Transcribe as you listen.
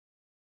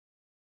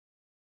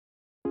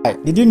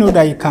Did you know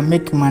that you can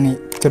make money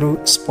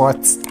through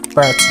sports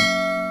betting?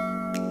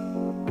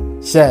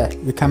 Yeah,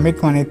 you can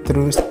make money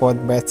through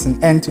sport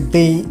betting, and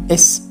today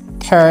is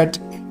 3rd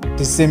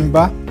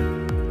December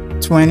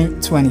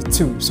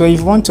 2022. So if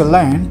you want to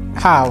learn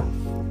how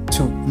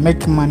to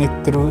make money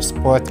through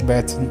sport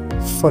betting,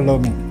 follow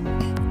me.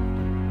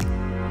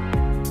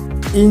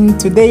 In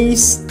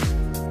today's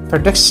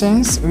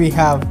predictions, we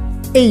have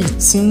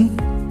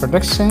 18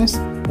 predictions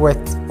with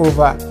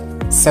over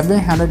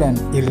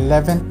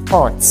 711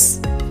 odds.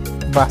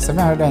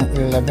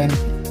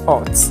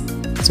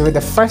 So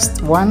the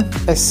first one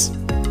is,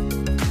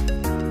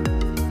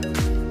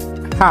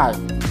 hi,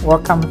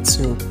 welcome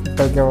to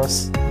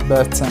Beggars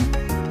Betting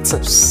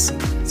Tips.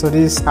 So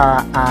these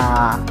are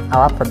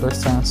our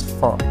predictions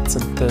for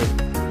today.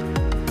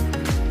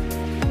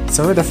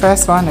 So the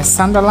first one is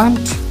Sunderland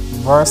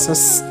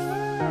versus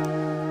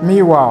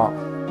Millwall,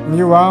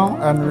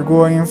 and we're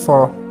going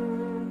for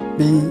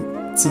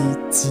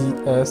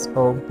BTTS,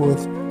 or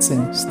both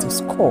teams to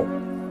score.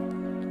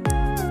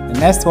 The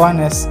next one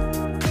is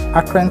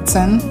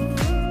Accrington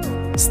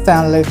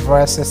Stanley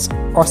versus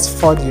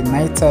Oxford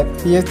United.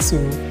 Here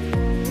too,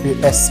 we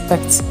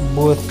expect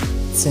both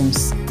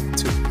teams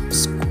to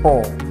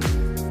score.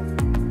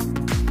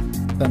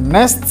 The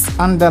next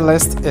on the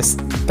list is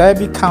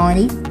Derby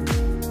County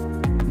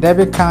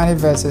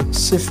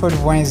versus Sheffield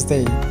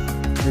Wednesday.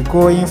 We're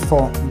going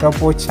for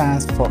double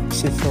chance for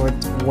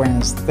Sheffield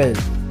Wednesday.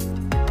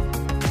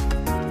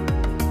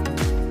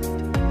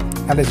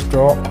 That is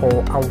draw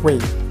or away.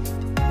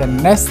 The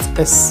next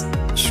is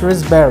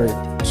Shrewsbury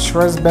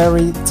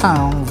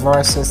Town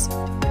versus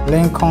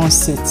Lincoln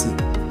City.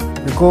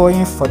 We're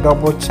going for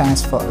double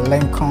chance for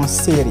Lincoln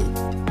City.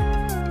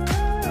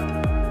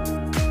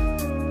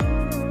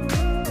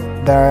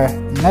 The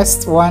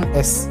next one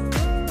is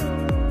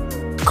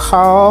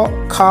Carlisle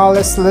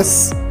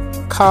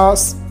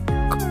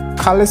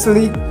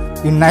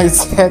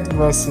United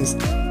versus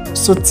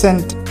Sutton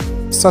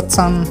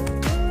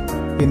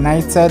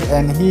United,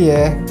 and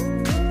here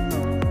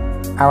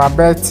our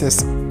bet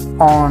is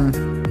on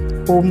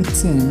home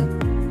team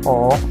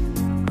or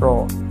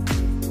draw.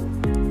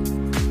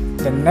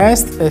 The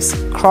next is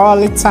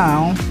Crawley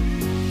Town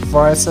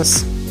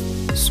versus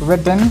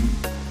Swindon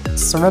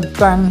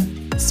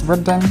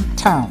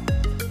Town.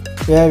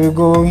 Here we're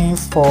going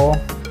for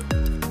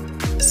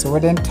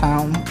Swindon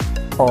Town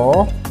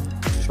or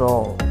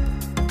draw.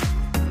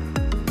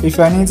 If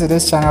you are new to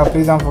this channel,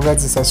 please don't forget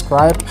to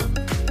subscribe,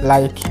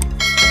 like,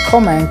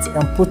 comment,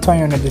 and put on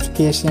your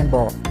notification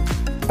bell.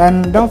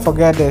 And don't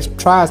forget to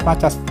try as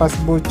much as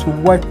possible to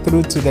work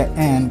through to the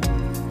end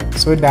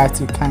so that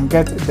you can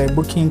get the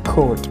booking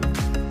code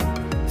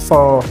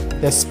for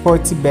the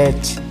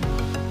Sportybet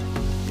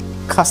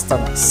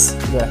customers.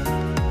 Yeah.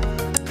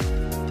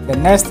 The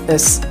next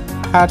is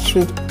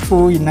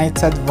Hartlepool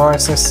United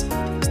versus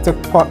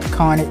Stockport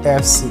County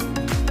FC.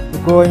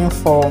 We're going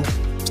for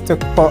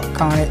Stockport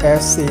County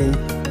FC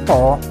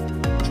or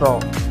draw.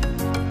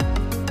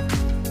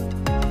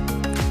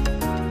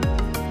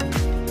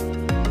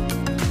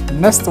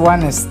 Next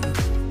one is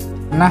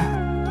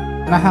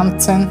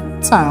Northampton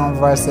Town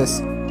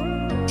versus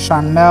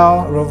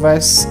Chanel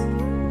Rovers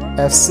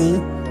FC,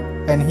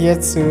 and here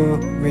too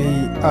we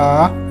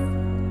are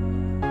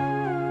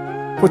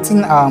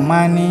putting our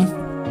money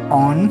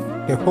on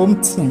the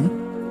home team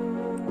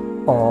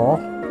or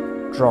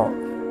draw.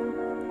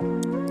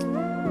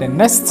 The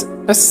next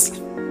is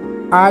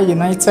R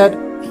United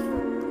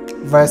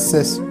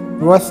versus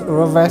Roth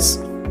Rovers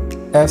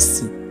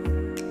FC,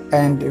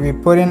 and we're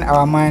putting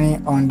our money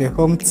on the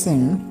home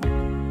team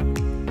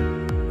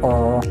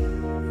or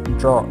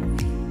draw.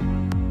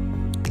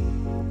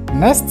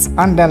 Next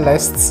on the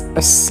list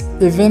is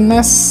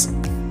Inverness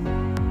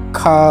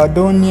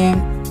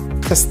Caledonian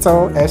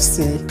Crystal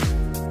FC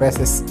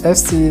versus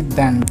FC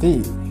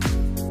Dundee,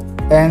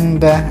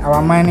 and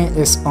our money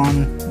is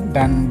on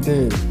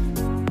Dundee.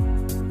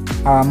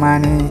 Our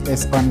money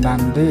is on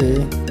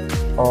Dundee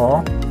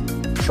or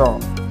draw.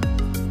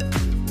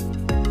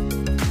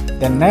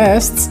 The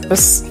next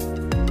is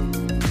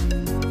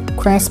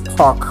Queen's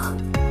Park.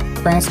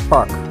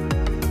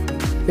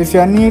 If you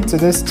are new to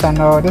this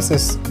channel, this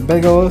is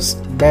Beggars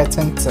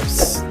Betting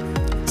Tips.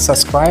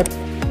 Subscribe,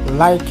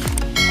 like,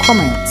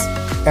 comment,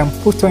 and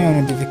put on your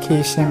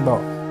notification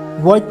bell.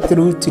 Watch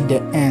through to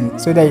the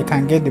end so that you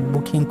can get the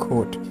booking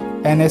code,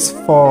 and it's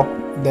for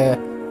the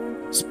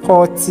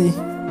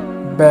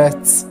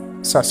Sportybet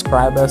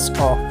subscribers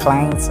or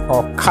clients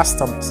or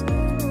customers.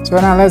 So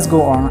now let's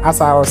go on. As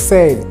I was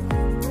saying,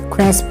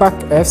 Queen's Park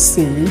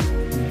FC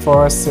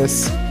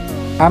versus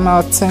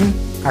Hamilton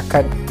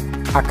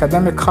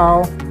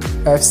Academical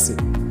FC,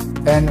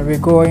 and we're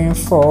going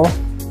for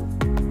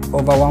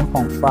over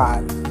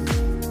 1.5.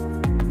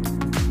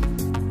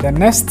 The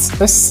next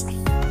is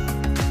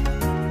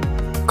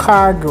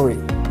Calgary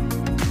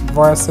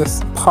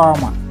versus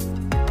Parma,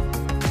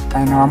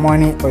 and our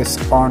money is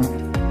on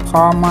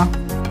Parma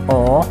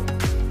or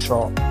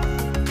draw.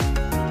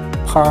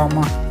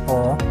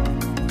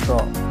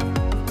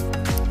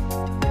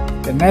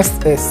 The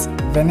next is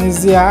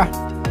Venezia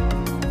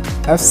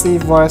FC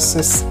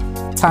versus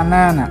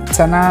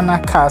Tanana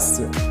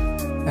Castle,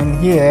 and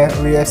here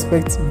we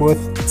expect both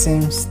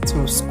teams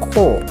to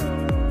score.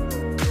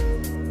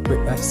 We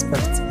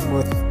expect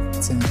both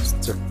teams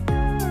to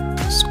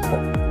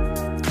score.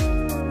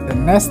 The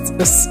next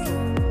is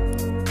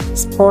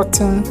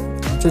Sporting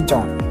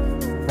Gijon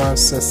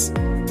versus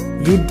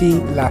UD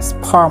Las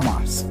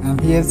Palmas,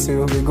 and here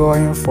too we're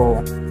going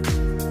for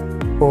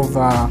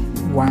over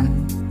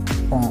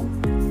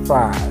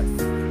 1.5.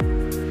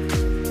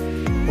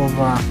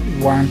 Over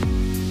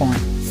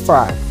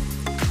 1.5.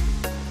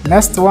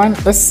 Next one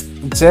is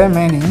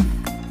Germany.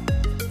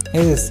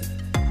 It is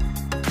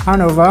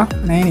Hannover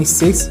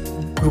 96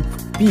 Group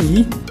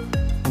B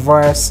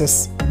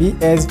versus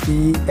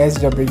BSV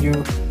SW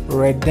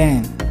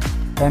Redden,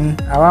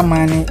 and our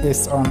money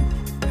is on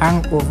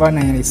Hangover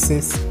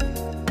 96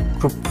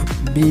 Group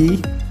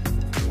B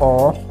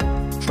or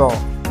draw.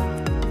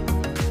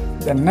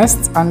 The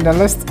next on the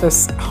list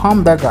is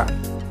Hamburger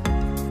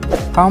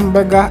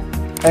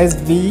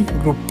SV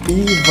Group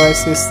B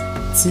versus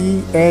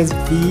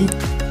TSV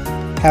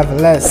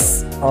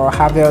Havels,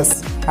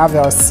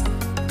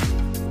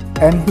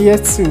 and here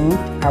too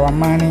our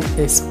money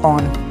is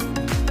on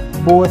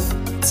both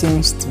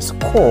teams to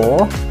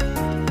score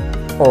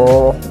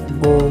or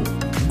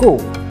go.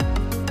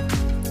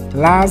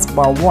 Last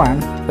but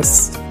one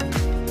is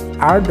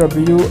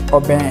RW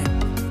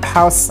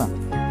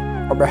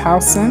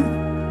Oberhausen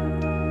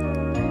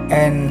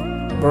and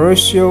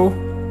Borussia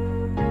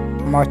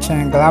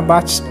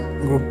Mönchengladbach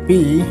Group B,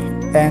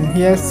 and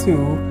here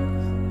too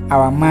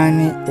our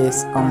money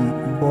is on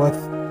both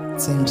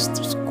teams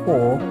to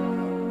score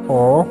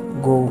or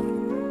go.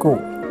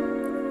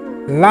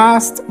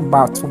 Last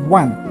one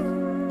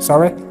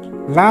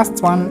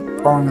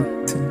on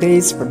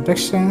today's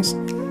predictions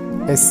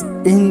is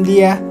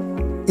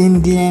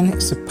Indian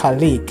Super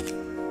League,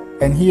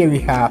 and here we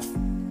have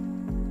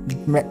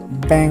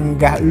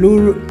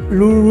Bengaluru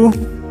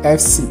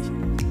FC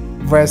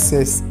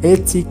versus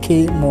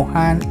ATK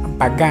Mohan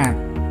Bagan,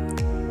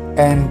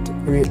 and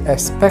we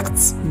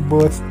expect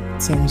both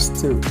teams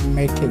to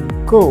make a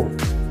goal.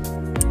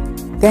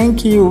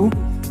 Thank you,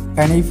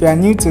 and if you are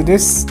new to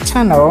this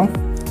channel,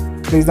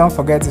 please don't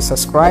forget to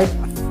subscribe,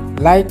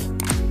 like,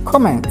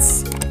 comment,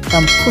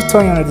 and put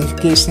on your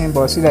notification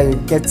bell so that you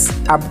get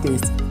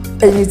updates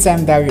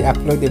anytime that we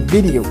upload a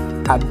video.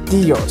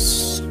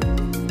 Adios.